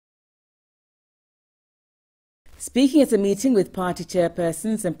Speaking at a meeting with party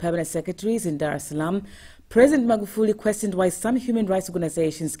chairpersons and permanent secretaries in Dar es Salaam, President Magufuli questioned why some human rights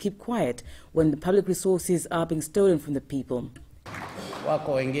organizations keep quiet when the public resources are being stolen from the people. There are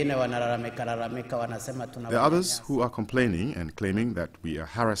others who are complaining and claiming that we are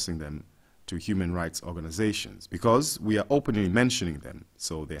harassing them to human rights organizations because we are openly mentioning them,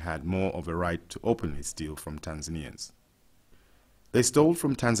 so they had more of a right to openly steal from Tanzanians. They stole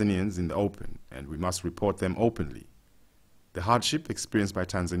from Tanzanians in the open, and we must report them openly. The hardship experienced by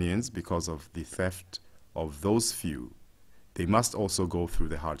Tanzanians because of the theft of those few, they must also go through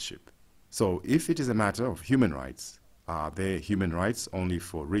the hardship. So if it is a matter of human rights, are there human rights only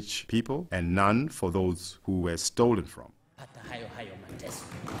for rich people and none for those who were stolen from?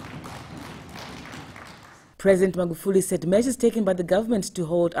 President Magufuli said measures taken by the government to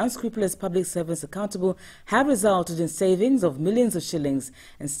hold unscrupulous public servants accountable have resulted in savings of millions of shillings,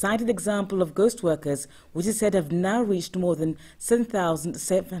 and cited the example of ghost workers, which he said have now reached more than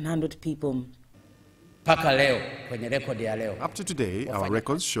 7,700 people. Up to today, our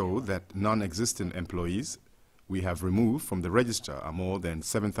records show that non-existent employees we have removed from the register are more than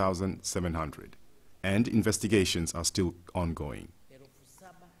 7,700, and investigations are still ongoing.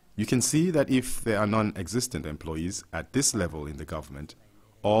 You can see that if there are non-existent employees at this level in the government,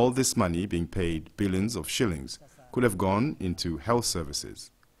 all this money being paid, billions of shillings, could have gone into health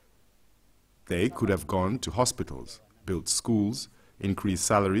services. They could have gone to hospitals, built schools, increased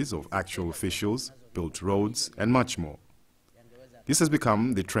salaries of actual officials, built roads, and much more. This has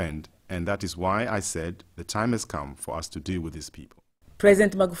become the trend, and that is why I said the time has come for us to deal with these people.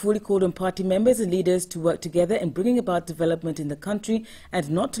 President Magufuli called on party members and leaders to work together in bringing about development in the country and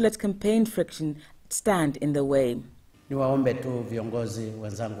not to let campaign friction stand in the way. I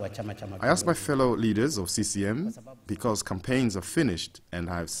ask my fellow leaders of CCM, because campaigns are finished and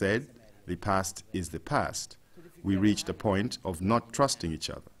I have said the past is the past, we reached a point of not trusting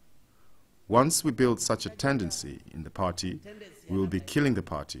each other. Once we build such a tendency in the party, we will be killing the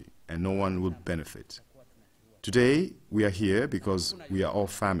party and no one will benefit. Today, we are here because we are all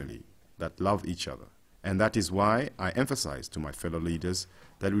family that love each other. And that is why I emphasize to my fellow leaders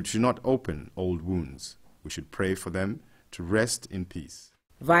that we should not open old wounds. We should pray for them to rest in peace.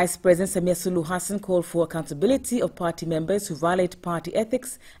 Vice President Samia Suluhu Hassan called for accountability of party members who violate party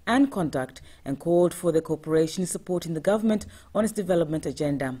ethics and conduct, and called for the cooperation supporting the government on its development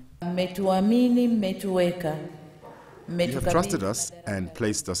agenda. You have trusted us and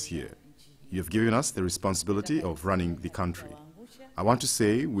placed us here. You have given us the responsibility of running the country. I want to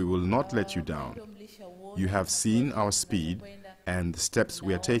say we will not let you down. You have seen our speed and the steps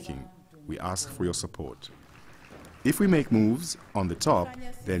we are taking. We ask for your support. If we make moves on the top,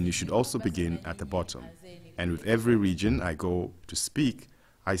 then you should also begin at the bottom. And with every region I go to speak,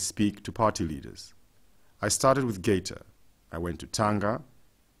 I speak to party leaders. I started with Geita. I went to Tanga,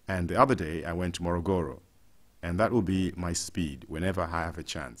 and the other day I went to Morogoro. And that will be my speed whenever I have a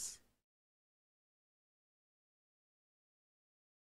chance.